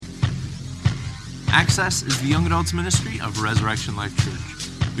Access is the young adults ministry of Resurrection Life Church.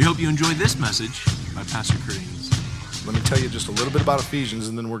 We hope you enjoy this message by Pastor Kurt Ames. Let me tell you just a little bit about Ephesians,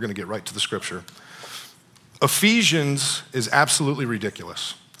 and then we're going to get right to the scripture. Ephesians is absolutely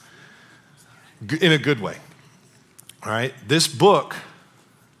ridiculous in a good way. All right? This book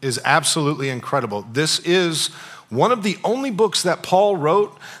is absolutely incredible. This is one of the only books that Paul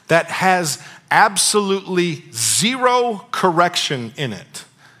wrote that has absolutely zero correction in it.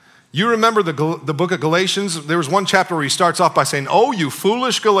 You remember the book of Galatians? There was one chapter where he starts off by saying, "Oh, you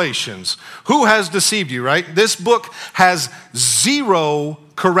foolish Galatians, who has deceived you," right? This book has zero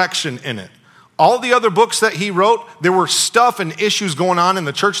correction in it. All the other books that he wrote, there were stuff and issues going on in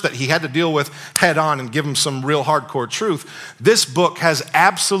the church that he had to deal with head on and give them some real hardcore truth. This book has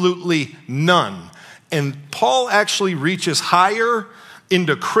absolutely none. And Paul actually reaches higher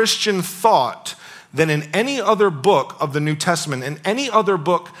into Christian thought than in any other book of the New Testament, in any other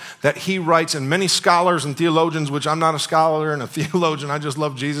book that he writes. And many scholars and theologians, which I'm not a scholar and a theologian, I just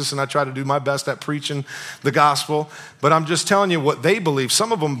love Jesus and I try to do my best at preaching the gospel. But I'm just telling you what they believe.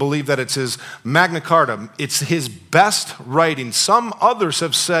 Some of them believe that it's his Magna Carta. It's his best writing. Some others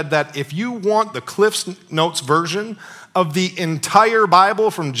have said that if you want the Cliff's Notes version of the entire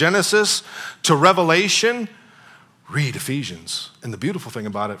Bible from Genesis to Revelation, read Ephesians. And the beautiful thing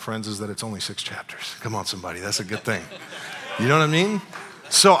about it, friends, is that it's only 6 chapters. Come on, somebody. That's a good thing. You know what I mean?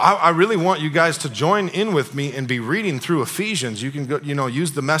 So I really want you guys to join in with me and be reading through Ephesians. You can go,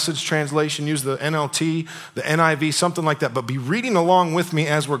 use the Message translation, use the NLT, the NIV, something like that. But be reading along with me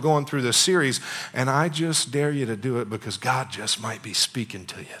as we're going through this series. And I just dare you to do it because God just might be speaking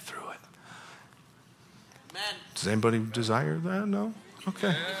to you through it. Amen. Does anybody desire that? No?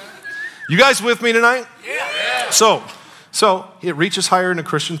 Okay. You guys with me tonight? Yeah. So it reaches higher in a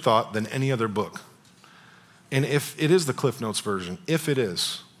Christian thought than any other book. And if it is the Cliff Notes version, if it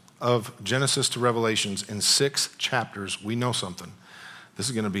is, of Genesis to Revelations in 6 chapters, we know something. This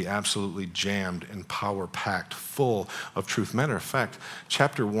is going to be absolutely jammed and power-packed, full of truth. Matter of fact,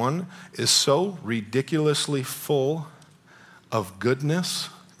 chapter 1 is so ridiculously full of goodness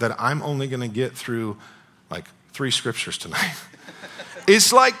that I'm only going to get through like 3 scriptures tonight.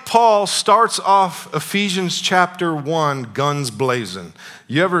 It's like Paul starts off Ephesians chapter 1, guns blazing.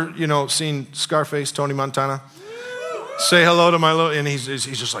 You ever, seen Scarface, Tony Montana? Say hello to my little, and he's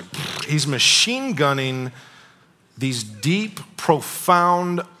just like, he's machine gunning these deep,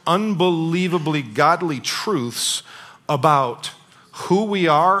 profound, unbelievably godly truths about who we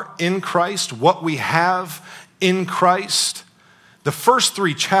are in Christ, what we have in Christ. The first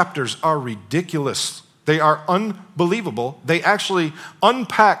 3 chapters are ridiculous. They are unbelievable. They actually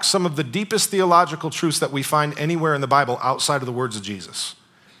unpack some of the deepest theological truths that we find anywhere in the Bible outside of the words of Jesus.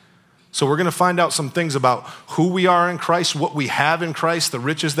 So we're going to find out some things about who we are in Christ, what we have in Christ, the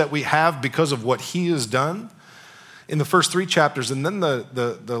riches that we have because of what he has done in the first 3 chapters. And then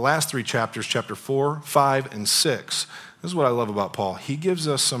the last 3 chapters, chapter 4, 5, and 6. This is what I love about Paul. He gives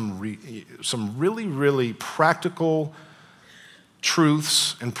us some really, really practical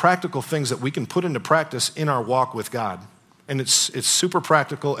truths and practical things that we can put into practice in our walk with God. And it's super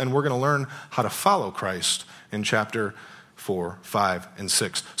practical, and we're going to learn how to follow Christ in chapter 4, 5, and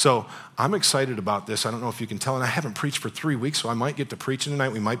 6. So I'm excited about this. I don't know if you can tell, and I haven't preached for 3 weeks, so I might get to preaching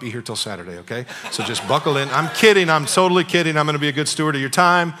tonight. We might be here till Saturday, okay? So just buckle in. I'm kidding. I'm totally kidding. I'm going to be a good steward of your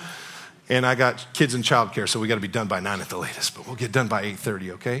time. And I got kids in childcare, so we got to be done by 9 at the latest, but we'll get done by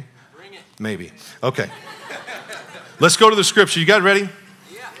 8:30, okay? Bring it. Maybe. Okay. Let's go to the scripture. You guys ready?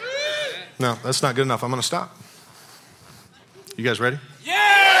 Yeah. No, that's not good enough. I'm going to stop. You guys ready?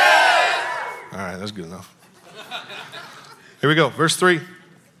 Yeah! All right, that's good enough. Here we go. Verse 3.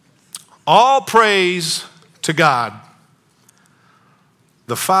 All praise to God,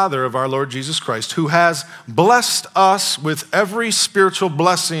 the Father of our Lord Jesus Christ, who has blessed us with every spiritual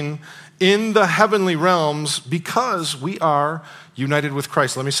blessing in the heavenly realms because we are united with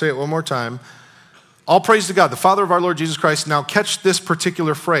Christ. Let me say it one more time. All praise to God, the Father of our Lord Jesus Christ. Now catch this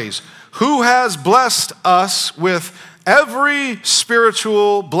particular phrase. Who has blessed us with every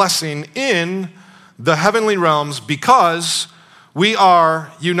spiritual blessing in the heavenly realms because we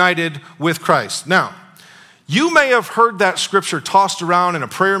are united with Christ. Now, you may have heard that scripture tossed around in a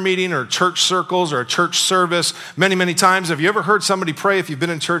prayer meeting or church circles or a church service many, many times. Have you ever heard somebody pray, if you've been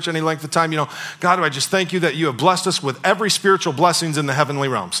in church any length of time, God, I just thank you that you have blessed us with every spiritual blessings in the heavenly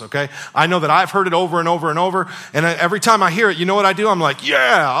realms, okay? I know that I've heard it over and over and over, and every time I hear it, you know what I do? I'm like,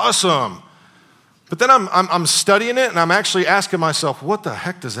 yeah, awesome. But then I'm studying it, and I'm actually asking myself, what the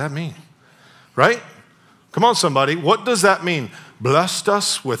heck does that mean? Right? Come on, somebody. What does that mean? Blessed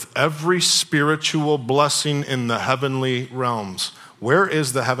us with every spiritual blessing in the heavenly realms. Where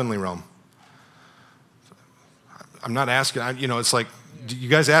is the heavenly realm? I'm not asking, it's like, you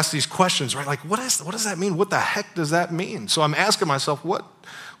guys ask these questions, right? Like, what does that mean? What the heck does that mean? So I'm asking myself, what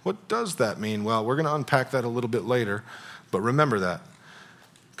does that mean? Well, we're going to unpack that a little bit later, but remember that.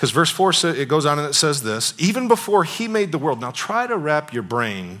 Because verse 4, it goes on and it says this, even before he made the world. Now try to wrap your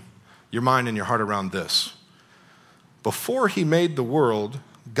brain, your mind, and your heart around this. Before he made the world,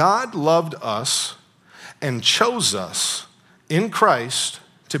 God loved us and chose us in Christ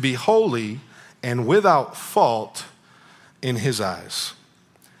to be holy and without fault in his eyes.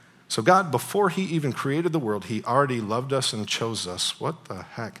 So God, before he even created the world, he already loved us and chose us. What the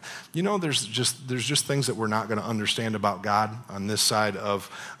heck? There's just things that we're not going to understand about God on this side of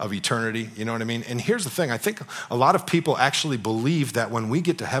eternity. You know what I mean? And here's the thing. I think a lot of people actually believe that when we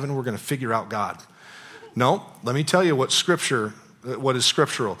get to heaven, we're going to figure out God. No, let me tell you what is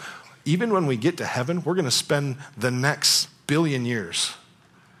scriptural. Even when we get to heaven, we're going to spend the next billion years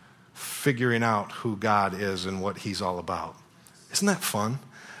figuring out who God is and what he's all about. Isn't that fun?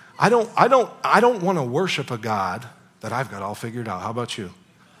 I don't want to worship a God that I've got all figured out. How about you?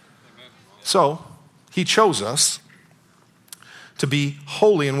 So, he chose us to be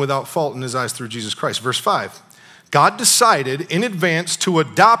holy and without fault in his eyes through Jesus Christ. Verse 5, God decided in advance to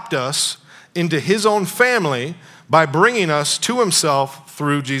adopt us into his own family by bringing us to himself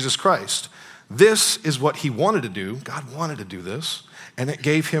through Jesus Christ. This is what he wanted to do. God wanted to do this, and it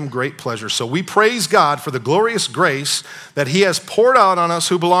gave him great pleasure. So we praise God for the glorious grace that he has poured out on us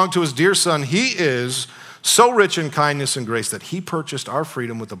who belong to his dear Son. He is so rich in kindness and grace that he purchased our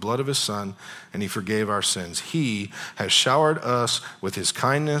freedom with the blood of his Son, and he forgave our sins. He has showered us with his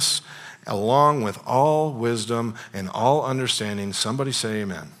kindness, along with all wisdom and all understanding. Somebody say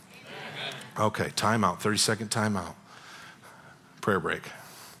amen. Amen. Okay, time out, 30-second time out. Prayer break.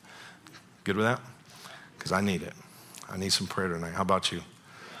 Good with that? Because I need it. I need some prayer tonight. How about you?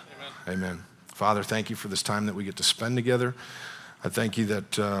 Amen. Father, thank you for this time that we get to spend together. I thank you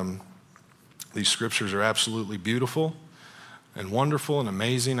that these scriptures are absolutely beautiful and wonderful and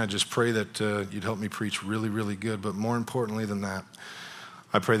amazing. I just pray that you'd help me preach really, really good. But more importantly than that,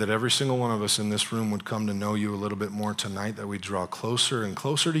 I pray that every single one of us in this room would come to know you a little bit more tonight, that we draw closer and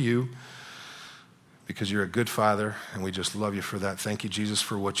closer to you because you're a good Father, and we just love you for that. Thank you, Jesus,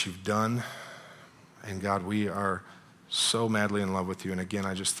 for what you've done. And God, we are so madly in love with you. And again,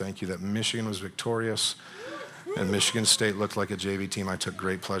 I just thank you that Michigan was victorious and Michigan State looked like a JV team. I took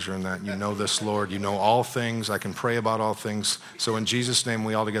great pleasure in that. You know this, Lord. You know all things. I can pray about all things. So in Jesus' name,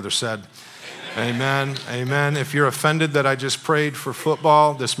 we all together said, amen. Amen. If you're offended that I just prayed for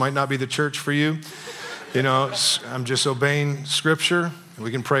football, this might not be the church for you. I'm just obeying scripture.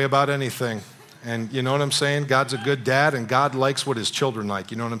 We can pray about anything. And you know what I'm saying? God's a good dad, and God likes what his children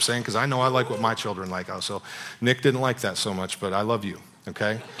like. You know what I'm saying? Because I know I like what my children like. So Nick didn't like that so much, but I love you,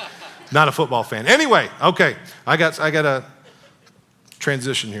 okay? Not a football fan. Anyway, okay, I got a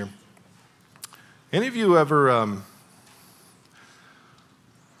transition here. Any of you ever,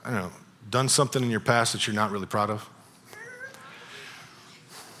 done something in your past that you're not really proud of?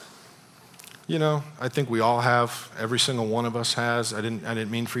 I think we all have. Every single one of us has. I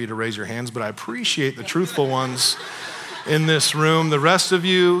didn't mean for you to raise your hands, but I appreciate the truthful ones in this room. The rest of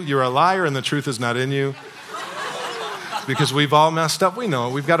you, you're a liar and the truth is not in you. Because we've all messed up. We know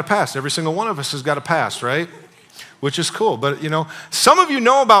it. We've got a past. Every single one of us has got a past, right? Which is cool. But, some of you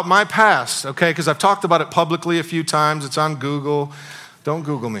know about my past, okay? Because I've talked about it publicly a few times. It's on Google. Don't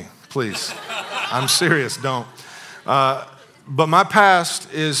Google me, please. I'm serious. Don't. But my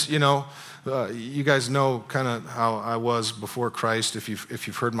past is, you guys know kind of how I was before Christ, if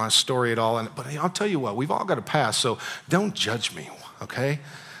you've heard my story at all. But I'll tell you what, we've all got a past, so don't judge me, okay?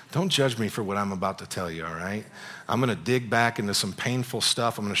 Don't judge me for what I'm about to tell you, all right? I'm going to dig back into some painful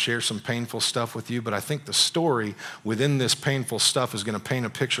stuff. I'm going to share some painful stuff with you, but I think the story within this painful stuff is going to paint a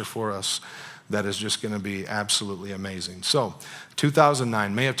picture for us that is just going to be absolutely amazing. So,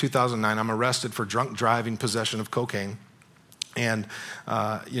 May of 2009, I'm arrested for drunk driving, possession of cocaine. And,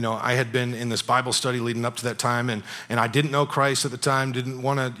 I had been in this Bible study leading up to that time, and I didn't know Christ at the time, didn't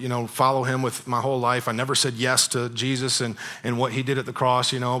want to, follow him with my whole life. I never said yes to Jesus and what he did at the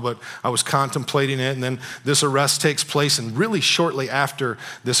cross, but I was contemplating it. And then this arrest takes place, and really shortly after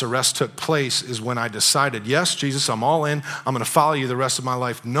this arrest took place is when I decided, yes, Jesus, I'm all in. I'm going to follow you the rest of my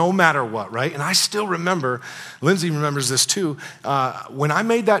life, no matter what, right? And I still remember, Lindsay remembers this too, when I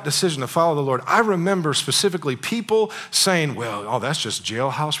made that decision to follow the Lord, I remember specifically people saying, well, that's just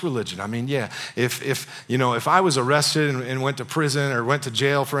jailhouse religion. I mean, yeah, if I was arrested and went to prison or went to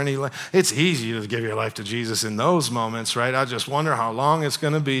jail for it's easy to give your life to Jesus in those moments, right? I just wonder how long it's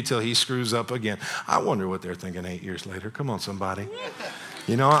going to be till he screws up again. I wonder what they're thinking 8 years later. Come on, somebody.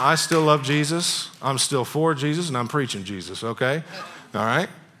 You know, I still love Jesus. I'm still for Jesus, and I'm preaching Jesus, okay? All right?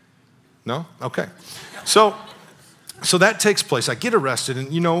 No? Okay. So that takes place. I get arrested,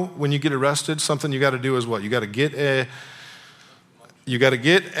 and you know, when you get arrested, something you got to do is what? You got to get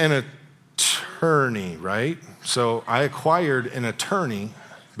an attorney, right? So I acquired an attorney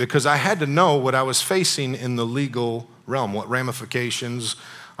because I had to know what I was facing in the legal realm, what ramifications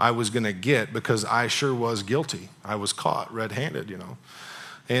I was going to get, because I sure was guilty. I was caught red-handed, you know.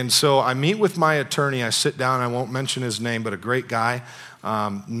 And so I meet with my attorney. I sit down. I won't mention his name, but a great guy.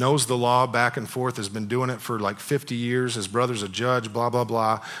 Knows the law back and forth, has been doing it for like 50 years. His brother's a judge, blah, blah,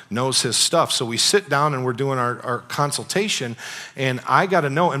 blah, knows his stuff. So we sit down and we're doing our consultation, and I got to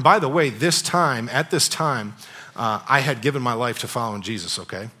know, and by the way, at this time, I had given my life to following Jesus,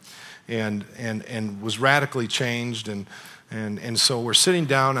 okay? And was radically changed, and so we're sitting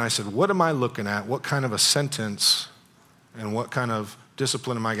down, and I said, what am I looking at? What kind of a sentence and what kind of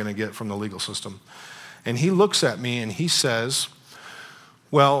discipline am I going to get from the legal system? And he looks at me and he says,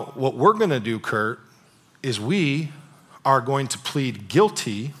 well, what we're going to do, Kurt, is we are going to plead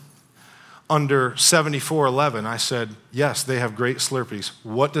guilty under 7411. I said, yes, they have great Slurpees.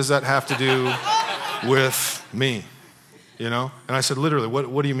 What does that have to do with me? You know? And I said, literally,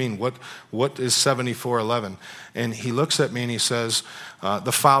 what do you mean? What is 7411? And he looks at me and he says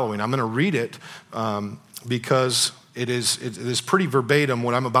the following. I'm going to read it because it is pretty verbatim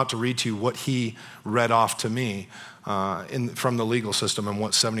what I'm about to read to you, what he read off to me from the legal system and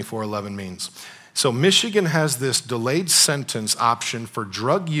what 7411 means. So Michigan has this delayed sentence option for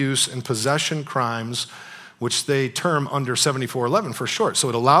drug use and possession crimes, which they term under 7411 for short. So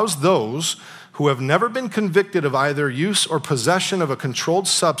it allows those who have never been convicted of either use or possession of a controlled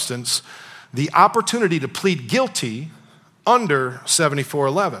substance the opportunity to plead guilty under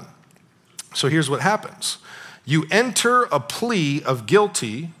 7411. So here's what happens. You enter a plea of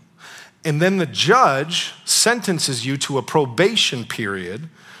guilty, and then the judge sentences you to a probation period,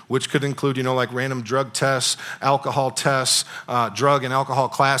 which could include, you know, like random drug tests, alcohol tests, drug and alcohol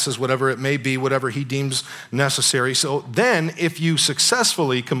classes, whatever it may be, whatever he deems necessary. So then if you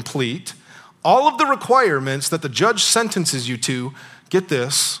successfully complete all of the requirements that the judge sentences you to, get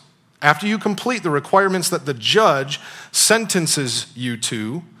this, after you complete the requirements that the judge sentences you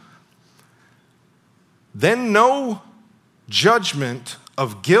to, then no judgment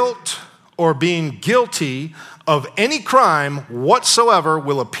of guilt or being guilty of any crime whatsoever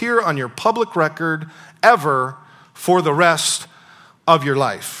will appear on your public record ever for the rest of your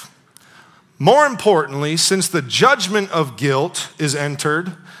life. More importantly, since the judgment of guilt is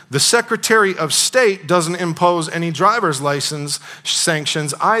entered, the Secretary of State doesn't impose any driver's license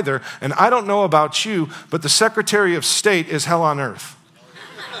sanctions either. And I don't know about you, but the Secretary of State is hell on earth.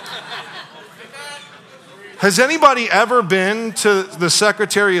 Has anybody ever been to the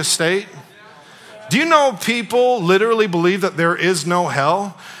Secretary of State? Do you know people literally believe that there is no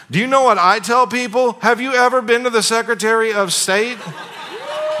hell? Do you know what I tell people? Have you ever been to the Secretary of State?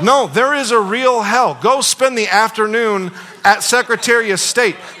 No, there is a real hell. Go spend the afternoon at Secretary of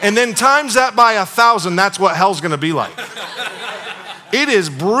State, and then times that by 1,000, that's what hell's going to be like. It is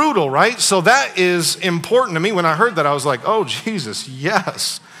brutal, right? So that is important to me. When I heard that, I was like, oh, Jesus,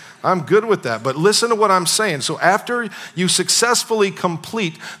 yes. I'm good with that. But listen to what I'm saying. So after you successfully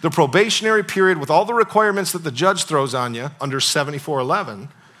complete the probationary period with all the requirements that the judge throws on you under 7411,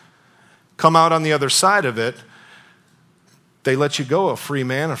 come out on the other side of it, they let you go, a free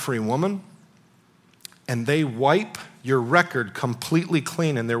man, a free woman, and they wipe your record completely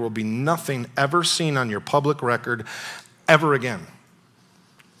clean, and there will be nothing ever seen on your public record ever again.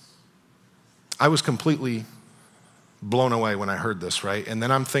 I was completely blown away when I heard this, right? And then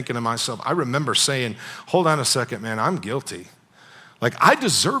I'm thinking to myself, I remember saying, hold on a second, man, I'm guilty. Like, I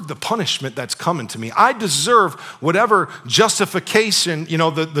deserve the punishment that's coming to me. I deserve whatever justification, you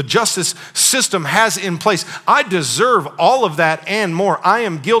know, the justice system has in place. I deserve all of that and more. I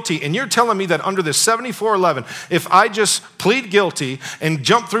am guilty. And you're telling me that under this 7411, if I just plead guilty and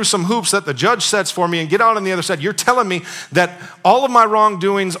jump through some hoops that the judge sets for me and get out on the other side, you're telling me that all of my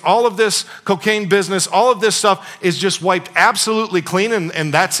wrongdoings, all of this cocaine business, all of this stuff is just wiped absolutely clean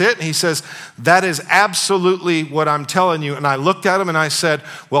and that's it? And he says, that is absolutely what I'm telling you. And I looked at him and I said,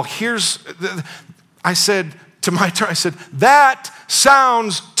 well, I said to my turn, I said, that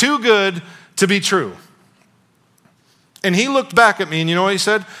sounds too good to be true. And he looked back at me and you know what he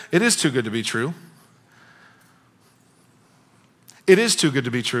said? It is too good to be true. It is too good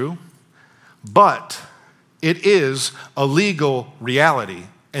to be true, but it is a legal reality,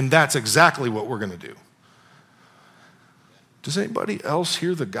 and that's exactly what we're going to do. Does anybody else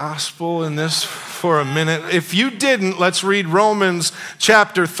hear the gospel in this for a minute? If you didn't, let's read Romans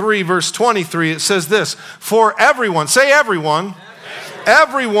chapter 3, verse 23. It says this, for everyone, say everyone.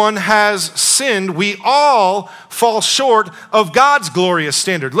 Everyone has sinned. We all fall short of God's glorious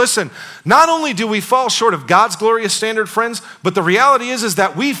standard. Listen, not only do we fall short of God's glorious standard, friends, but the reality is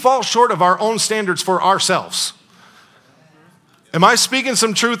that we fall short of our own standards for ourselves. Am I speaking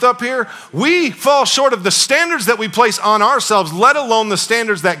some truth up here? We fall short of the standards that we place on ourselves, let alone the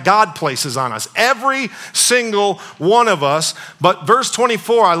standards that God places on us. Every single one of us. But verse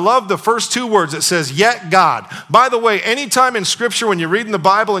 24, I love the first two words. It says, yet God. By the way, anytime in Scripture when you're reading the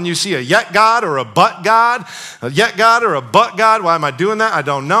Bible and you see a yet God or a but God, a yet God or a but God, why am I doing that? I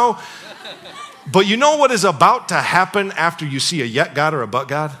don't know. But you know what is about to happen after you see a yet God or a but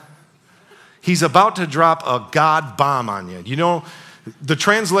God? He's about to drop a God bomb on you. You know, the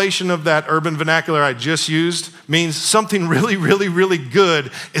translation of that urban vernacular I just used means something really, really, really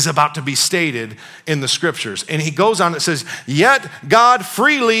good is about to be stated in the Scriptures. And he goes on, it says, yet God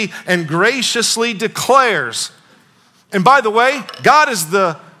freely and graciously declares. And by the way, God is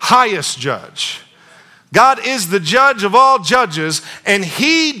the highest judge. God is the judge of all judges, and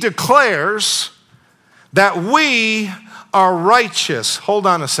he declares that we are righteous. Hold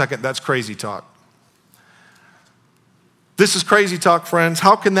on a second, that's crazy talk. This is crazy talk, friends.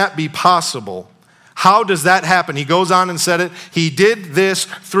 How can that be possible? How does that happen? He goes on and said it. He did this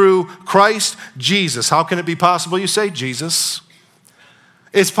through Christ Jesus. How can it be possible? You say Jesus.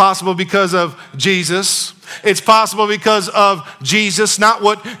 It's possible because of Jesus. It's possible because of Jesus, not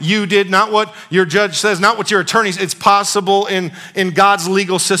what you did, not what your judge says, not what your attorneys. It's possible in God's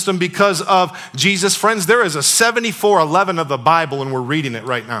legal system because of Jesus. Friends, there is a 74:11 of the Bible, and we're reading it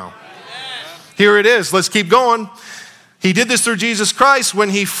right now. Here it is. Let's keep going. He did this through Jesus Christ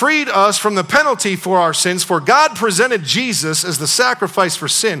when he freed us from the penalty for our sins. For God presented Jesus as the sacrifice for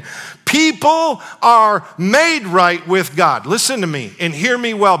sin. People are made right with God. Listen to me and hear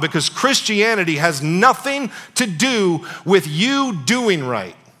me well, because Christianity has nothing to do with you doing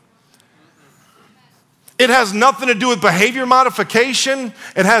right. It has nothing to do with behavior modification.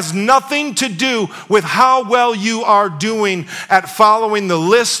 It has nothing to do with how well you are doing at following the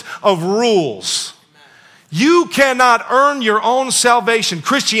list of rules. You cannot earn your own salvation.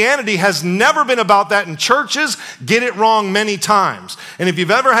 Christianity has never been about that, and churches get it wrong many times. And if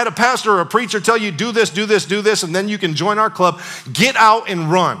you've ever had a pastor or a preacher tell you, do this, do this, do this, and then you can join our club, get out and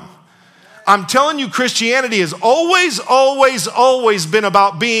run. I'm telling you, Christianity has always, always, always been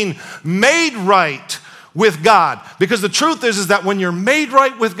about being made right with God. Because the truth is that when you're made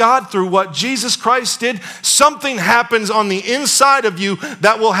right with God through what Jesus Christ did, something happens on the inside of you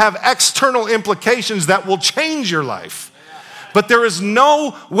that will have external implications that will change your life. But there is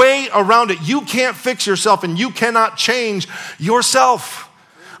no way around it. You can't fix yourself, and you cannot change yourself.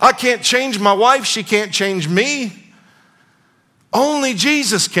 I can't change my wife. She can't change me. Only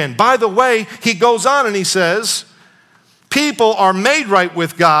Jesus can. By the way, he goes on and he says, people are made right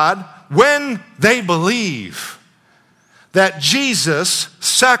with God when they believe that Jesus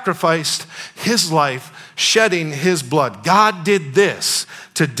sacrificed his life, shedding his blood. God did this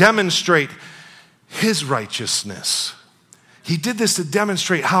to demonstrate his righteousness. He did this to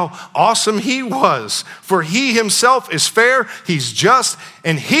demonstrate how awesome he was. For he himself is fair, he's just,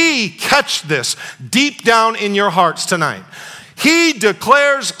 and he, catch this, deep down in your hearts tonight. He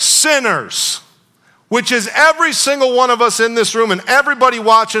declares sinners, which is every single one of us in this room and everybody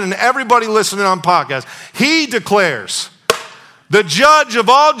watching and everybody listening on podcasts. He declares, the judge of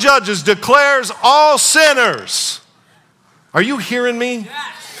all judges declares all sinners. Are you hearing me?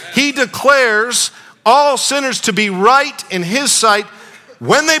 Yes. He declares all sinners to be right in his sight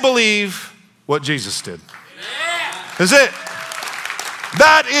when they believe what Jesus did. That's it.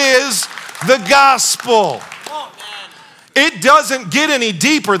 That is the gospel. It doesn't get any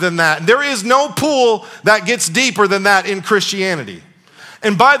deeper than that. There is no pool that gets deeper than that in Christianity.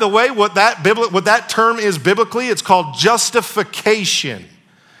 And by the way, what that term is biblically, it's called justification.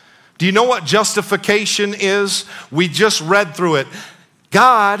 Do you know what justification is? We just read through it.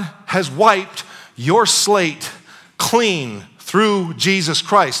 God has wiped your slate clean through Jesus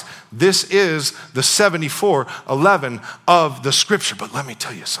Christ. This is the 74:11 of the scripture. But let me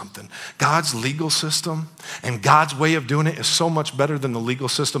tell you something. God's legal system and God's way of doing it is so much better than the legal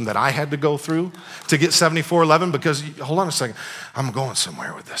system that I had to go through to get 74:11. Because, hold on a second, I'm going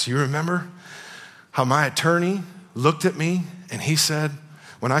somewhere with this. You remember how my attorney looked at me and he said,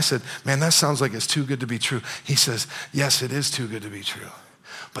 when I said, man, that sounds like it's too good to be true. He says, yes, it is too good to be true.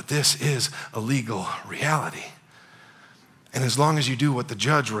 But this is a legal reality. And as long as you do what the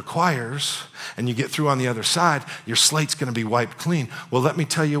judge requires and you get through on the other side, your slate's going to be wiped clean. Well, let me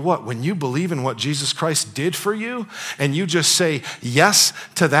tell you what, when you believe in what Jesus Christ did for you and you just say yes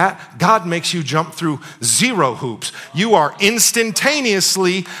to that, God makes you jump through 0 hoops. You are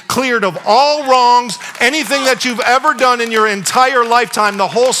instantaneously cleared of all wrongs, anything that you've ever done in your entire lifetime, the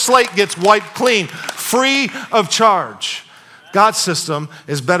whole slate gets wiped clean, free of charge. God's system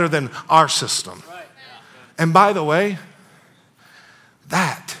is better than our system. And by the way,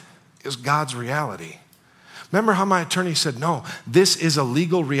 that is God's reality. Remember how my attorney said, no, this is a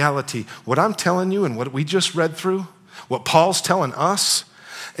legal reality. What I'm telling you and what we just read through, what Paul's telling us,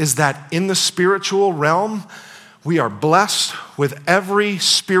 is that in the spiritual realm, we are blessed with every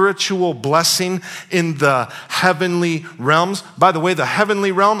spiritual blessing in the heavenly realms. By the way, the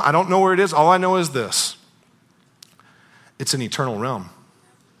heavenly realm, I don't know where it is. All I know is this. It's an eternal realm.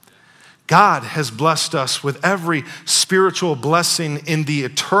 God has blessed us with every spiritual blessing in the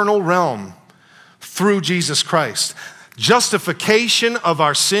eternal realm through Jesus Christ. Justification of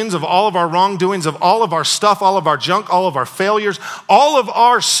our sins, of all of our wrongdoings, of all of our stuff, all of our junk, all of our failures, all of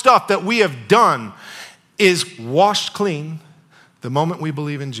our stuff that we have done is washed clean the moment we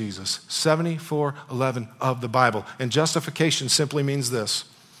believe in Jesus. 74:11 of the Bible. And justification simply means this,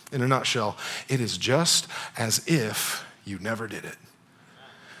 in a nutshell. It is just as if you never did it.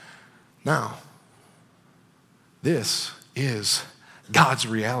 Now, this is God's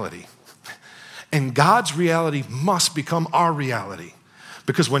reality. And God's reality must become our reality.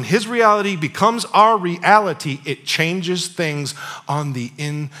 Because when his reality becomes our reality, it changes things on the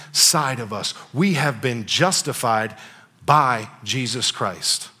inside of us. We have been justified by Jesus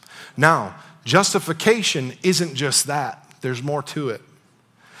Christ. Now, justification isn't just that. There's more to it.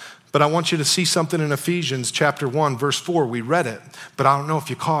 But I want you to see something in Ephesians chapter 1, verse 4. We read it, but I don't know if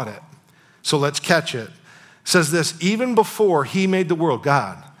you caught it. So let's catch it. It says this, even before he made the world,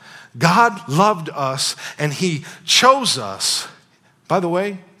 God loved us and he chose us. By the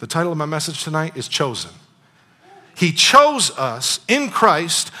way, the title of my message tonight is Chosen. He chose us in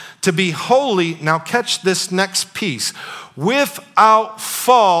Christ to be holy. Now catch this next piece. Without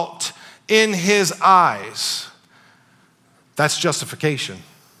fault in his eyes. That's justification.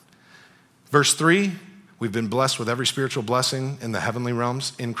 Verse 3, we've been blessed with every spiritual blessing in the heavenly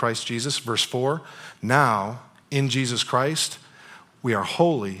realms in Christ Jesus. Verse 4, now in Jesus Christ, we are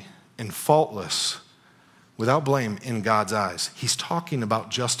holy and faultless, without blame in God's eyes. He's talking about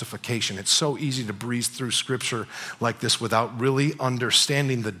justification. It's so easy to breeze through scripture like this without really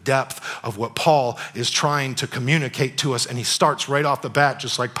understanding the depth of what Paul is trying to communicate to us. And he starts right off the bat,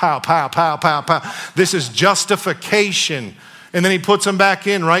 just like pow, pow, pow, pow, pow. This is justification. And then he puts them back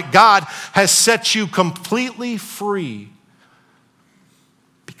in, right? God has set you completely free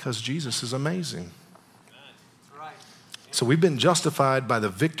because Jesus is amazing. So we've been justified by the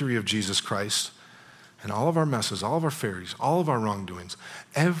victory of Jesus Christ and all of our messes, all of our failures, all of our wrongdoings,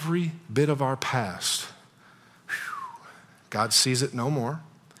 every bit of our past. Whew. God sees it no more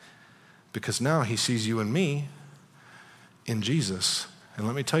because now he sees you and me in Jesus. And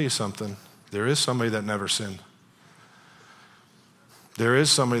let me tell you something. There is somebody that never sinned. There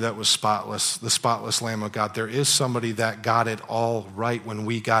is somebody that was spotless, the spotless Lamb of God. There is somebody that got it all right when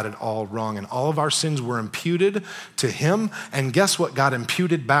we got it all wrong. And all of our sins were imputed to him. And guess what got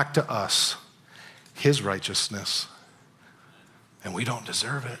imputed back to us? His righteousness. And we don't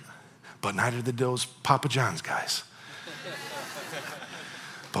deserve it. But neither did those Papa John's guys.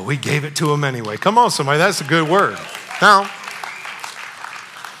 But we gave it to him anyway. Come on, somebody. That's a good word. Now,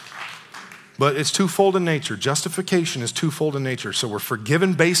 but it's twofold in nature. Justification is twofold in nature. So we're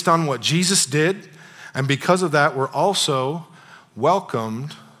forgiven based on what Jesus did. And because of that, we're also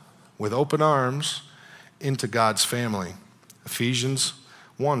welcomed with open arms into God's family. Ephesians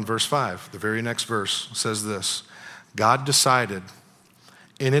 1, verse 5, the very next verse says this. God decided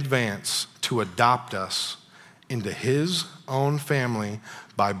in advance to adopt us into his own family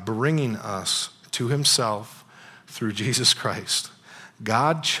by bringing us to himself through Jesus Christ.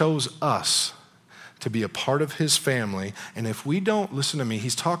 God chose us to be a part of his family. And if we don't, listen to me,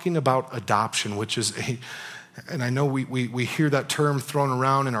 he's talking about adoption, which is and I know we hear that term thrown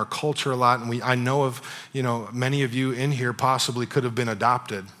around in our culture a lot. And I know of, many of you in here possibly could have been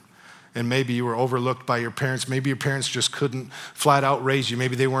adopted. And maybe you were overlooked by your parents. Maybe your parents just couldn't flat out raise you.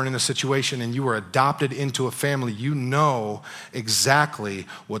 Maybe they weren't in a situation and you were adopted into a family. You know exactly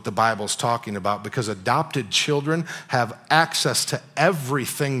what the Bible's talking about because adopted children have access to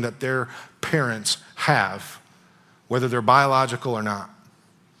everything that their parents have, whether they're biological or not.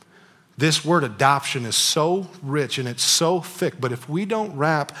 This word adoption is so rich and it's so thick, but if we don't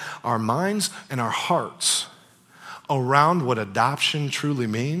wrap our minds and our hearts around what adoption truly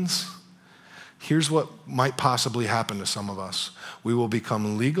means, here's what might possibly happen to some of us. We will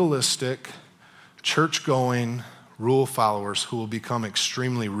become legalistic, church-going, rule followers who will become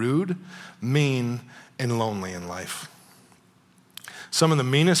extremely rude, mean, and lonely in life. Some of the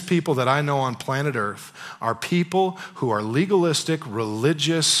meanest people that I know on planet Earth are people who are legalistic,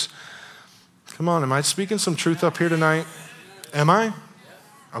 religious. Come on, am I speaking some truth up here tonight? Am I?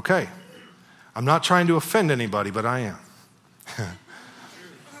 Okay. I'm not trying to offend anybody, but I am.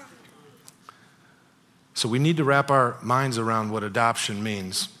 So we need to wrap our minds around what adoption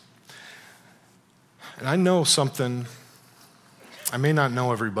means. And I know something, I may not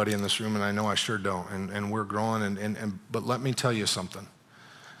know everybody in this room, and I know I sure don't, and we're growing, but let me tell you something.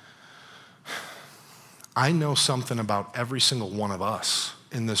 I know something about every single one of us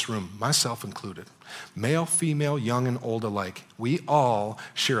in this room, myself included. Male, female, young, and old alike. We all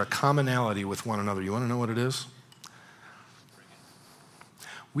share a commonality with one another. You want to know what it is?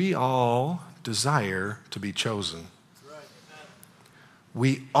 We all desire to be chosen.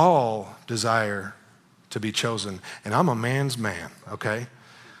 We all desire to be chosen. And I'm a man's man, okay?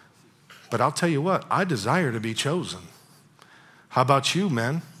 But I'll tell you what, I desire to be chosen. How about you,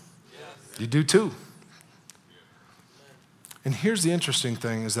 men? You do too. And here's the interesting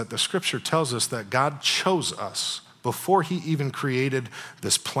thing is that the scripture tells us that God chose us. Before he even created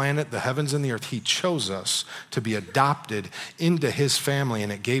this planet, the heavens and the earth, he chose us to be adopted into his family,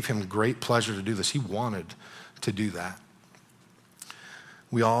 and it gave him great pleasure to do this. He wanted to do that.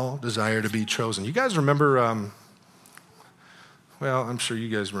 We all desire to be chosen. You guys remember, well, I'm sure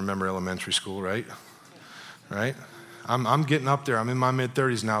you guys remember elementary school, right? Right? I'm getting up there. I'm in my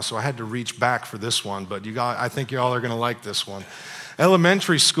mid-30s now, so I had to reach back for this one, but I think you all are going to like this one.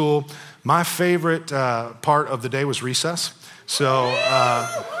 Elementary school, my favorite part of the day was recess. So,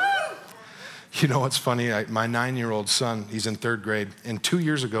 you know what's funny? My 9-year-old son, he's in 3rd grade, and 2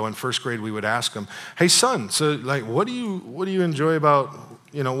 years ago in 1st grade, we would ask him, "Hey, son, so like, what do you enjoy about,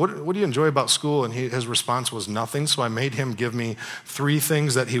 what do you enjoy about school?" And his response was nothing. So I made him give me 3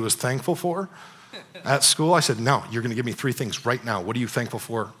 things that he was thankful for at school. I said, "No, you're going to give me 3 things right now. What are you thankful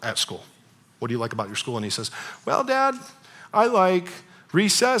for at school? What do you like about your school?" And he says, "Well, Dad, I like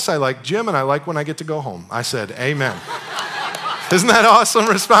recess, I like gym, and I like when I get to go home." I said, "Amen." Isn't that an awesome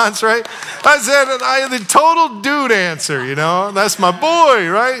response, right? I said, the total dude answer, That's my boy,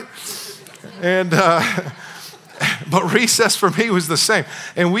 right? And, but recess for me was the same.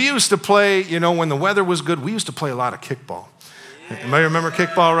 And we used to play, when the weather was good, we used to play a lot of kickball. Anybody remember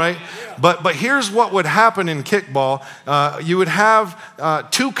kickball, right? But here's what would happen in kickball. You would have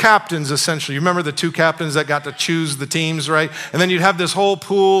 2 captains, essentially. You remember the 2 captains that got to choose the teams, right? And then you'd have this whole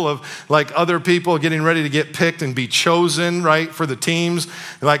pool of, like, other people getting ready to get picked and be chosen, right, for the teams.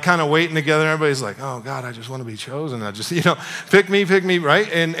 Like, kind of waiting together. Everybody's like, "Oh, God, I just want to be chosen. I just, pick me,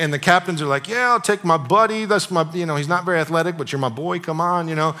 right?" And the captains are like, "Yeah, I'll take my buddy. That's my, he's not very athletic, but you're my boy. Come on,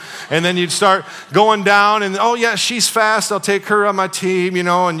 And then you'd start going down and, "Oh, yeah, she's fast. I'll take her on my team,"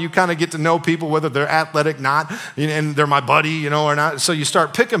 and you kind of get to know people, whether they're athletic, not, and they're my buddy, or not. So you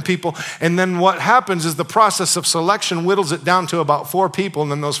start picking people, and then what happens is the process of selection whittles it down to about 4 people,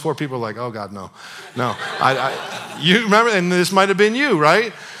 and then those 4 people are like, "Oh, God, no. You remember, and this might have been you,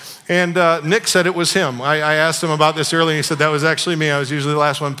 right?" And Nick said it was him. I asked him about this earlier, and he said, "That was actually me. I was usually the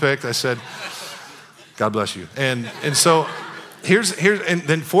last one picked." I said, "God bless you." And so Here's and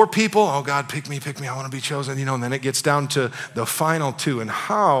then 4 people, "Oh, God, pick me, I want to be chosen," and then it gets down to the final 2, and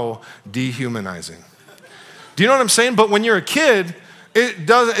how dehumanizing. Do you know what I'm saying? But when you're a kid,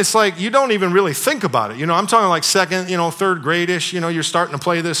 it's like you don't even really think about it. I'm talking like 2nd, 3rd grade-ish, you're starting to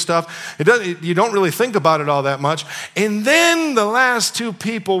play this stuff. You don't really think about it all that much. And then the last 2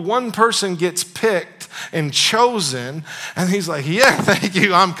 people, one person gets picked and chosen, and he's like, "Yeah, thank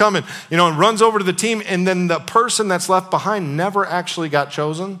you, I'm coming," and runs over to the team, and then the person that's left behind never actually got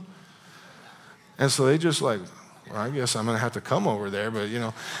chosen. And so they just like, "Well, I guess I'm going to have to come over there," but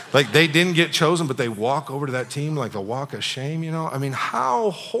like they didn't get chosen, but they walk over to that team like the walk of shame, I mean,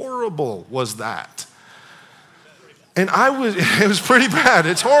 how horrible was that? And it was pretty bad.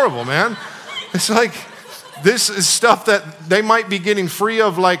 It's horrible, man. It's like, this is stuff that they might be getting free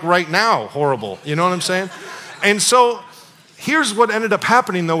of like right now. Horrible. You know what I'm saying? And so here's what ended up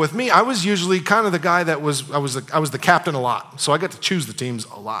happening though with me. I was usually kind of the guy that I was the captain a lot. So I got to choose the teams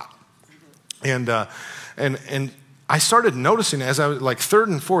a lot. And I started noticing as I was like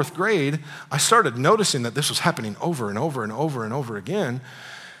 3rd and 4th grade, I started noticing that this was happening over and over and over and over again.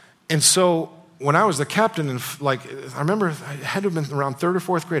 And so when I was the captain, and I remember I had to have been around 3rd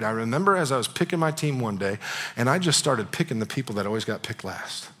or 4th grade. I remember as I was picking my team one day, and I just started picking the people that always got picked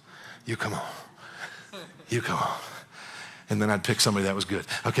last. "You come on. You come on. And then I'd pick somebody that was good.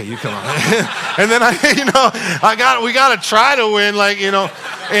 Okay, you come on. And then we got to try to win,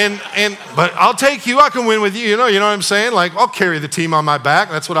 but I'll take you. I can win with you. You know what I'm saying? Like, I'll carry the team on my back.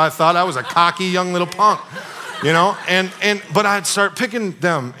 That's what I thought. I was a cocky young little punk, but I'd start picking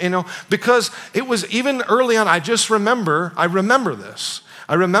them, because it was even early on. I remember this.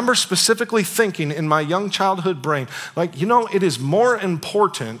 I remember specifically thinking in my young childhood brain, it is more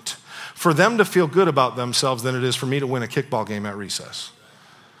important for them to feel good about themselves than it is for me to win a kickball game at recess.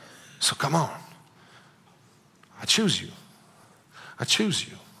 So come on. I choose you. I choose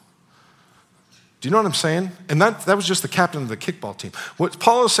you. Do you know what I'm saying? And that was just the captain of the kickball team. What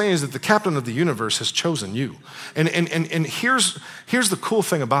Paul is saying is that the captain of the universe has chosen you. And here's the cool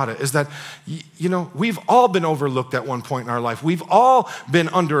thing about it is that, we've all been overlooked at one point in our life. We've all been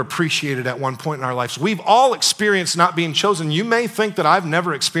underappreciated at one point in our lives. We've all experienced not being chosen. You may think that I've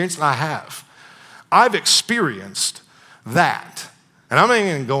never experienced it. I have. I've experienced that. And I'm not even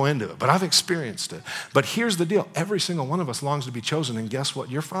going to go into it, but I've experienced it. But here's the deal. Every single one of us longs to be chosen. And guess what?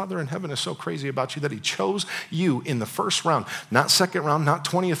 Your Father in heaven is so crazy about you that he chose you in the first round, not second round, not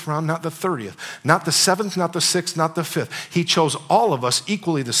 20th round, not the 30th, not the 7th, not the 6th, not the 5th. He chose all of us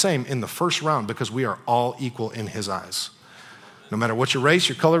equally the same in the first round because we are all equal in his eyes. No matter what your race,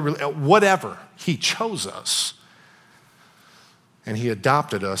 your color, whatever, he chose us. And he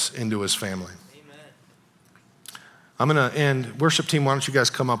adopted us into his family. I'm going to end. Worship team, why don't you guys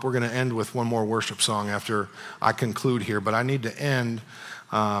come up? We're going to end with one more worship song after I conclude here. But I need to end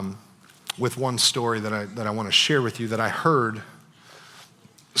with one story that I want to share with you that I heard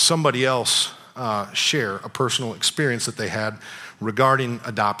somebody else share, a personal experience that they had regarding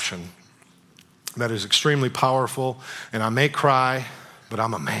adoption. That is extremely powerful. And I may cry, but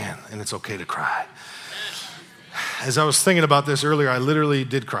I'm a man, and it's okay to cry. As I was thinking about this earlier, I literally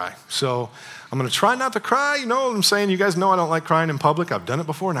did cry. So I'm going to try not to cry. You know what I'm saying? You guys know I don't like crying in public. I've done it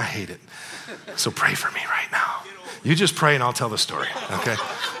before, and I hate it. So pray for me right now. You just pray, and I'll tell the story, okay?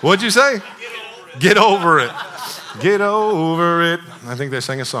 What'd you say? Get over it. Get over it. I think they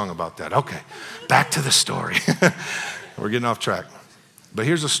sang a song about that. Okay, back to the story. We're getting off track. But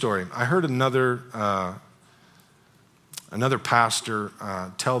here's the story. I heard another pastor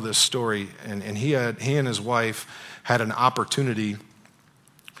tell this story, and he and his wife had an opportunity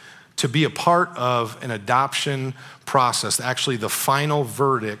to be a part of an adoption process, actually the final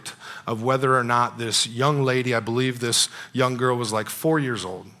verdict of whether or not this young lady, I believe this young girl was like 4 years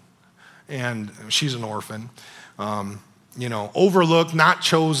old, and she's an orphan, overlooked, not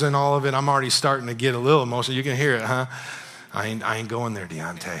chosen, all of it. I'm already starting to get a little emotional. You can hear it, huh? I ain't going there,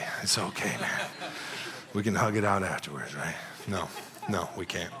 Deontay. It's okay, man. We can hug it out afterwards, right? No, we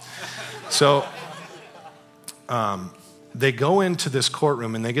can't. So, they go into this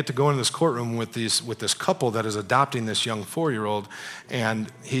courtroom, and they get to go into this courtroom with this couple that is adopting this young 4-year-old.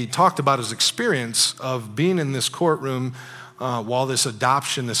 And he talked about his experience of being in this courtroom while this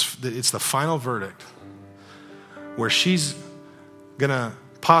adoption, it's the final verdict, where she's gonna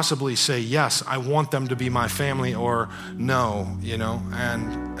possibly say, yes, I want them to be my family, or no,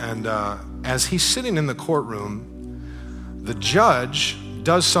 And as he's sitting in the courtroom, the judge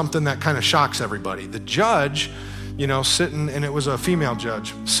does something that kind of shocks everybody. The judge, sitting, and it was a female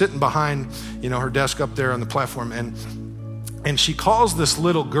judge, sitting behind, her desk up there on the platform, and she calls this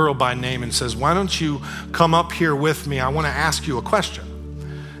little girl by name and says, why don't you come up here with me? I want to ask you a question.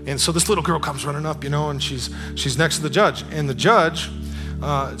 And so this little girl comes running up, and she's next to the judge, and the judge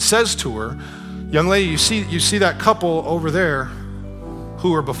says to her, young lady, you see that couple over there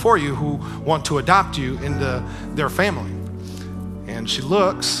who are before you who want to adopt you into their family. And she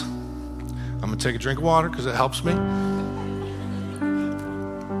looks. I'm going to take a drink of water because it helps me.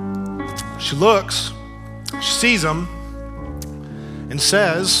 She looks, she sees them, and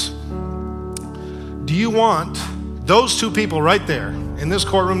says, do you want those two people right there in this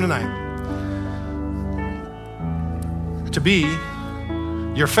courtroom tonight to be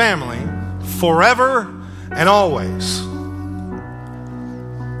your family forever and always?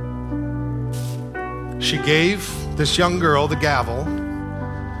 She gave this young girl the gavel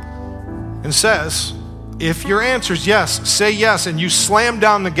and says, if your answer is yes, say yes, and you slam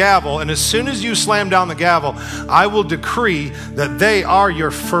down the gavel, and as soon as you slam down the gavel, I will decree that they are your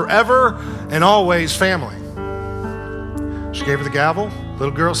forever and always family. She gave her the gavel.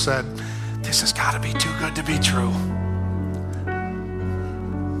 Little girl said, this has got to be too good to be true.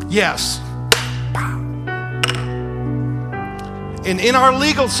 Yes. And in our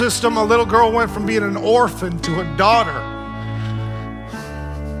legal system, a little girl went from being an orphan to a daughter.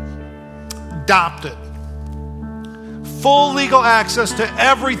 Adopted. Full legal access to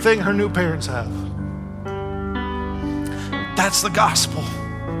everything her new parents have. That's the gospel.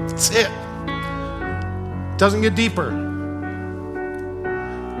 That's it. Doesn't get deeper.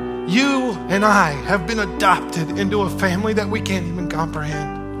 You and I have been adopted into a family that we can't even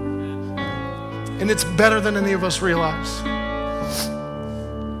comprehend. And it's better than any of us realize.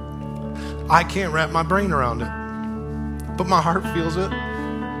 I can't wrap my brain around it, but my heart feels it.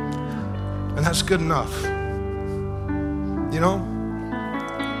 And that's good enough. You know,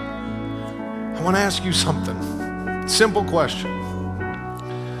 I want to ask you something. Simple question.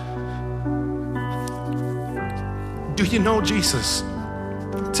 Do you know Jesus?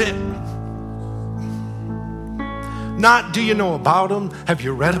 That's it. Not do you know about him? Have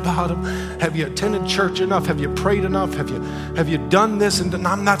you read about him? Have you attended church enough? Have you prayed enough? Have you done this? And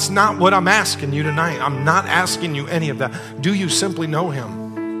that's not what I'm asking you tonight. I'm not asking you any of that. Do you simply know him?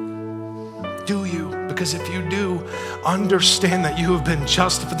 Do you? Because if you do, understand that you have been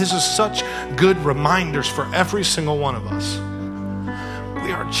justified. This is such good reminders for every single one of us.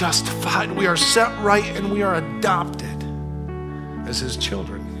 We are justified. We are set right, and we are adopted as his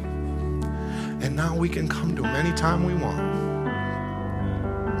children. And now we can come to him anytime we want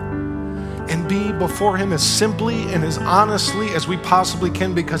and be before him as simply and as honestly as we possibly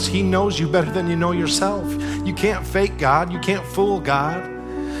can, because he knows you better than you know yourself. You can't fake God. You can't fool God.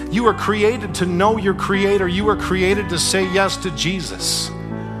 You were created to know your Creator. You were created to say yes to Jesus.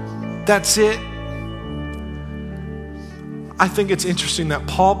 That's it. I think it's interesting that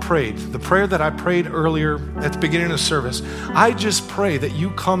Paul prayed, the prayer that I prayed earlier at the beginning of the service. I just pray that you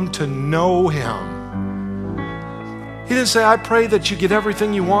come to know him. He didn't say, I pray that you get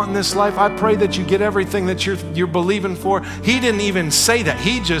everything you want in this life. I pray that you get everything that you're believing for. He didn't even say that.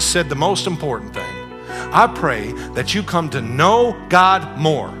 He just said the most important thing. I pray that you come to know God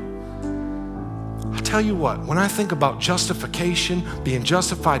more. I tell you what, when I think about justification, being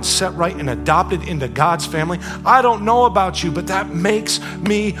justified, set right, and adopted into God's family, I don't know about you, but that makes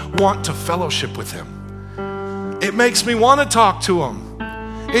me want to fellowship with him. It makes me want to talk to him.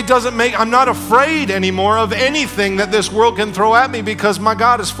 I'm not afraid anymore of anything that this world can throw at me, because my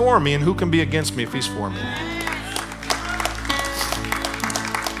God is for me, and who can be against me if he's for me?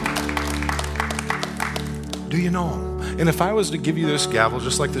 Do you know him? And if I was to give you this gavel,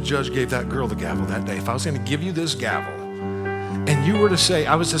 just like the judge gave that girl the gavel that day, if I was going to give you this gavel, and you were to say,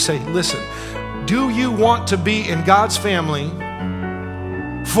 I was to say, listen, do you want to be in God's family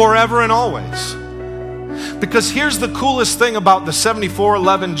forever and always? Because here's the coolest thing about the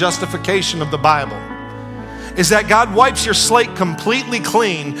 7411 justification of the Bible, is that God wipes your slate completely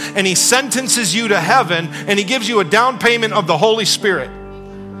clean, and he sentences you to heaven, and he gives you a down payment of the Holy Spirit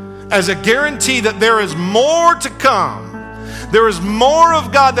as a guarantee that there is more to come. There is more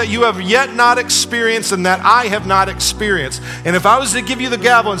of God that you have yet not experienced and that I have not experienced. And if I was to give you the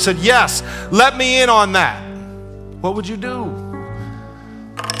gavel and said, yes, let me in on that, what would you do?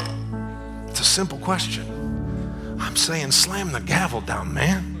 It's a simple question. I'm saying slam the gavel down,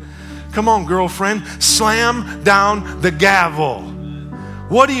 man. Come on, girlfriend, slam down the gavel.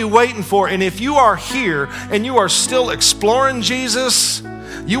 What are you waiting for? And if you are here and you are still exploring Jesus,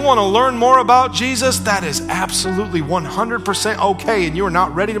 you want to learn more about Jesus, that is absolutely 100% okay, and you are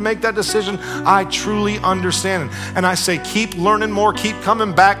not ready to make that decision, I truly understand it. And I say keep learning more, keep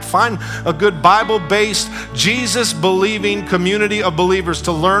coming back, find a good Bible-based, Jesus-believing community of believers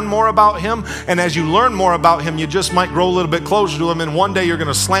to learn more about him. And as you learn more about him, you just might grow a little bit closer to him, and one day you're going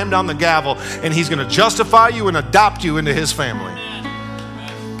to slam down the gavel, and he's going to justify you and adopt you into his family.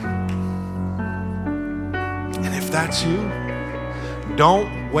 And if that's you,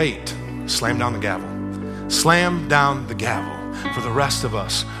 don't wait. Slam down the gavel. Slam down the gavel. For the rest of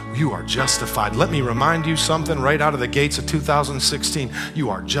us, you are justified. Let me remind you something right out of the gates of 2016. You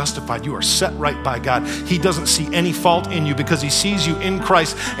are justified. You are set right by God. He doesn't see any fault in you because he sees you in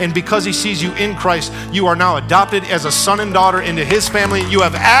Christ. And because he sees you in Christ, you are now adopted as a son and daughter into his family. You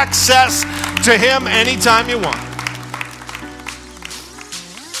have access to him anytime you want.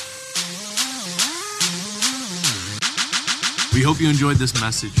 We hope you enjoyed this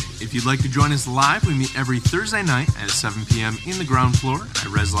message. If you'd like to join us live, we meet every Thursday night at 7 p.m. in the ground floor at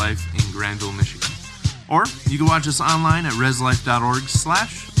Res Life in Granville, Michigan. Or you can watch us online at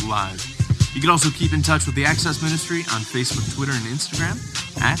reslife.org/live. You can also keep in touch with the Access Ministry on Facebook, Twitter, and Instagram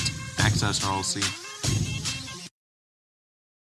at AccessRLC.